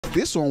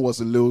This one was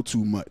a little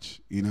too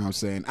much. You know what I'm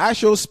saying?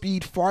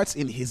 iShowSpeed farts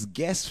in his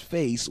guest's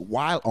face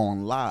while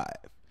on live.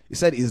 He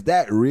said, "Is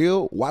that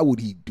real? Why would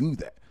he do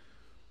that?"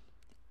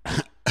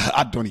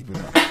 I don't even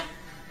know.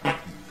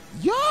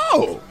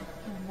 Yo.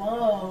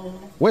 Whoa.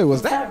 Wait,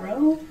 was that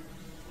real?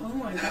 Oh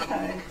my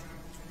god.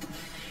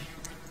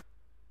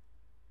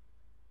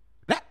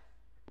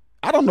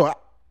 I don't know.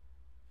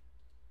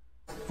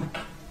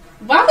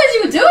 Why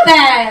would you do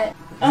that?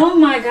 Oh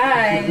my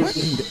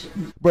gosh.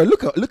 Bro,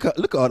 look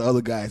at all the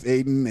other guys,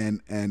 Aiden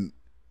and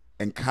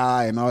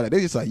Kai and all that.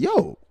 They're just like,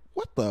 yo,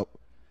 what the?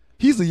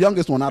 He's the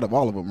youngest one out of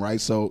all of them, right?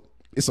 So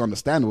it's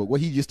understandable.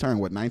 What, he just turned,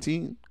 what,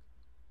 19?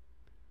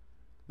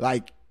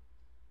 Like,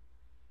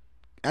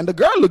 and the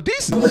girl looked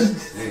decent.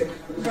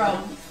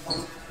 Bro.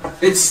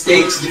 It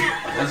stinks.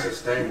 That's a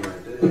stain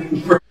right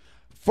there.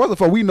 First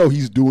of all, we know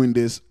he's doing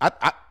this.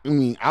 I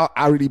mean,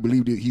 I really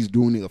believe that he's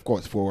doing it, of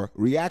course, for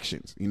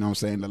reactions. You know what I'm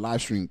saying? The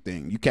live stream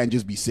thing. You can't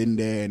just be sitting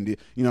there and, you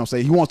know what I'm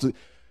saying? He wants to,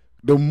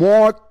 the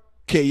more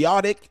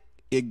chaotic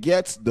it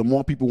gets, the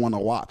more people want to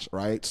watch,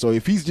 right? So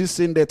if he's just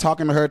sitting there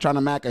talking to her, trying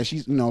to mac, and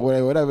she's, you know,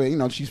 whatever, you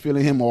know, she's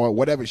feeling him or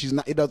whatever, she's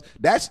not, it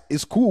does,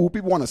 it's cool.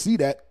 People want to see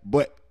that.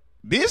 But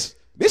this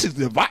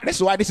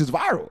is why this is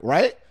viral,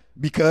 right?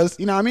 Because,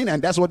 you know what I mean?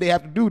 And that's what they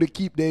have to do to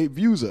keep their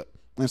views up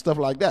and stuff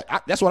like that.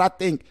 That's what I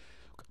think.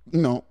 You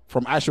know,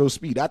 from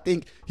iShowSpeed, I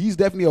think he's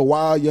definitely a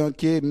wild young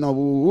kid, you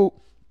know,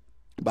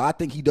 but I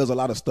think he does a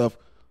lot of stuff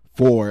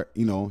for,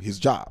 you know, his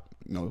job,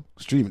 you know,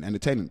 streaming,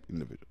 entertaining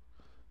individual.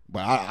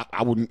 But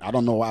I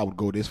don't know why I would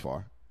go this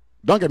far.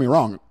 Don't get me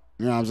wrong,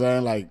 you know what I'm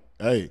saying? Like,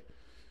 hey,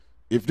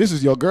 if this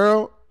is your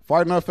girl,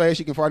 fart in her face,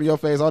 she can fart in your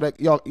face, all that,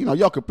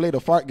 y'all could play the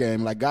fart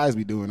game like guys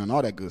be doing and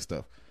all that good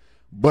stuff.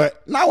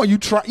 But now when you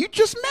just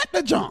met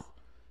the John,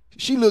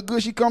 she look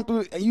good, she come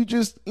through, and you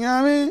just, you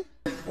know what I mean?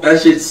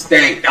 That shit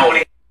stank, don't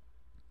it?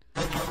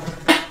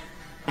 I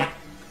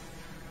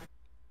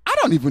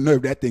don't even know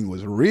if that thing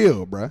was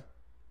real, bruh.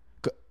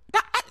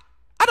 I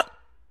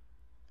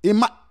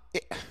don't.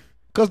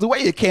 Because the way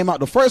it came out,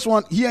 the first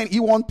one,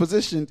 he won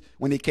positioned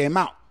when it came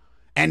out,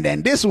 and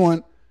then this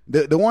one,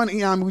 the one, you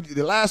know what I mean,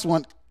 the last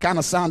one kind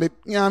of sounded,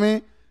 you know what I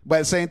mean. But at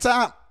the same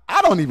time,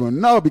 I don't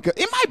even know, because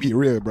it might be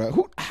real,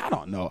 bro. I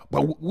don't know.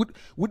 But would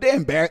they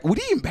embarrass? Would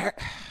he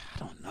embarrass? I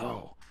don't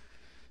know.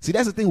 See,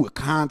 that's the thing with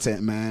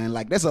content, man.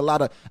 Like, there's a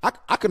lot of,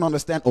 I can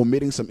understand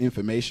omitting some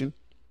information,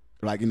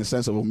 like in the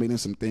sense of omitting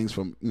some things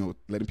from, you know,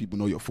 letting people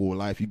know your full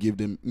life. You give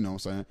them, you know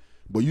what I'm saying?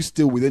 But you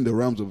still within the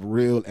realms of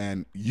real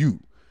and you.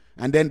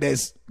 And then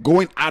there's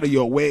going out of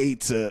your way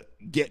to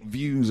get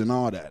views and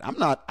all that. I'm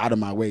not out of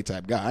my way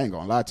type guy. I ain't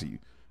gonna lie to you.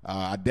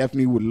 I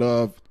definitely would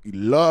love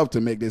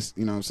to make this,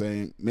 you know what I'm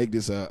saying, make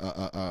this you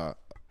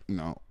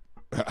know,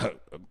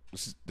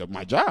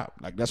 my job.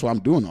 Like, that's why I'm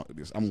doing all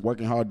this. I'm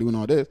working hard doing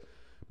all this.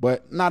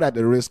 But not at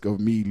the risk of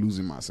me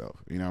losing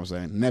myself. You know what I'm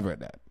saying? Never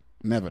that.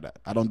 Never that.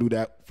 I don't do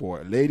that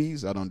for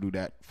ladies. I don't do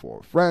that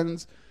for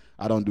friends.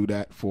 I don't do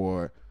that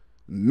for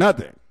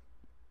nothing.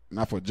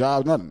 Not for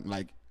jobs, nothing.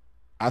 Like,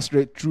 I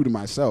straight true to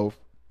myself,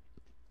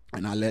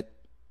 and I let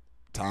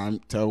time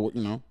tell what,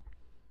 you know,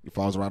 if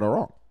I was right or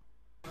wrong.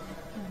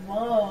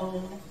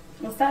 Whoa.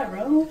 Was that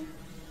real?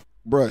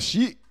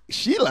 Bruh,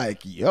 she like,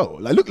 yo.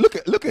 Like, look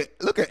at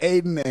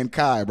Aiden and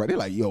Kai, bro. They're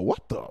like, yo,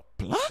 what the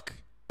pluck?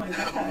 Oh my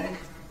god.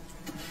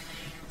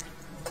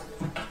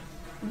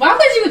 Why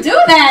would you do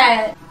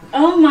that?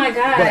 Oh my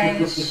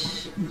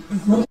gosh.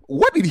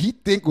 What did he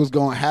think was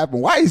gonna happen?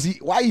 Why is he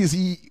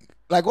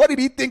like, what did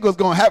he think was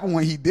gonna happen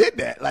when he did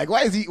that? Like,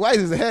 why is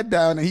his head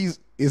down and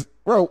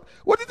bro,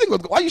 what do you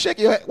think why you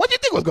shaking your head? What do you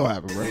think was gonna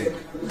happen, bro?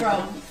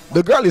 Bro.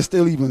 The girl is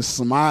still even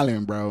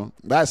smiling, bro.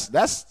 That's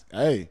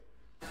hey.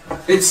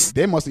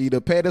 They must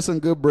either paid her some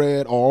good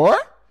bread, or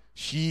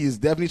she is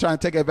definitely trying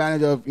to take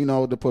advantage of, you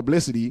know, the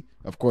publicity,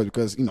 of course,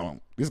 because, you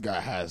know, this guy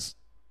has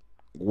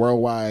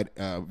worldwide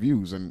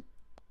views and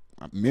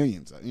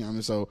millions, you know what I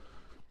mean? So,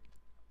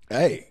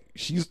 hey,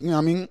 she's, you know what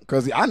I mean?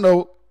 Because I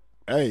know,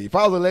 hey, if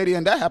I was a lady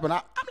and that happened,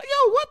 I'm like,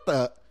 yo, what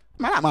the?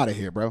 Man, I'm out of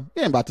here, bro.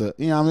 You ain't about to,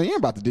 you know what I mean? You ain't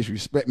about to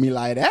disrespect me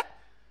like that.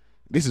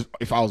 This is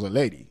if I was a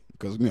lady,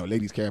 because, you know,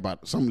 ladies care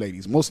about,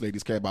 most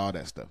ladies care about all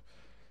that stuff.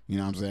 You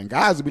know what I'm saying?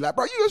 Guys would be like,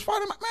 bro, you was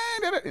fighting my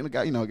man. And the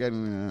guy, you know,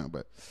 getting,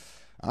 but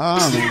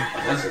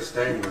that's a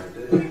stain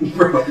right there,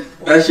 bro.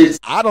 That shit's.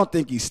 I don't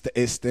think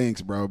it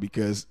stinks, bro,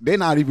 because they're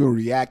not even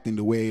reacting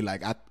the way,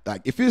 like,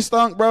 if it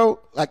stunk, bro,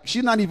 like,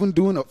 she's not even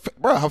doing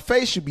bro, her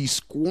face should be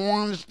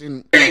squanched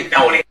and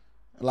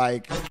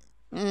like,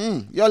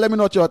 y'all let me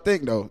know what y'all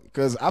think, though,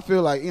 because I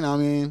feel like, you know what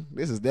I mean,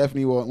 this is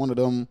definitely one of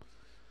them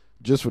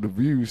just for the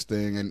views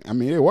thing, and I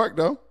mean, it worked,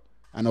 though.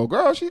 I know,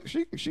 girl, she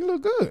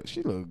look good.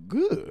 She look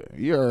good.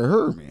 You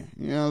heard me.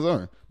 You know what I'm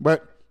saying?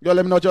 But y'all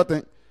let me know what y'all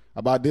think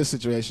about this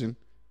situation.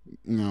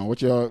 You know,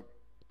 what y'all,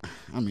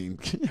 I mean,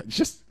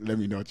 just let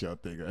me know what y'all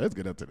think. Let's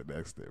get up to the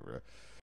next thing, bro.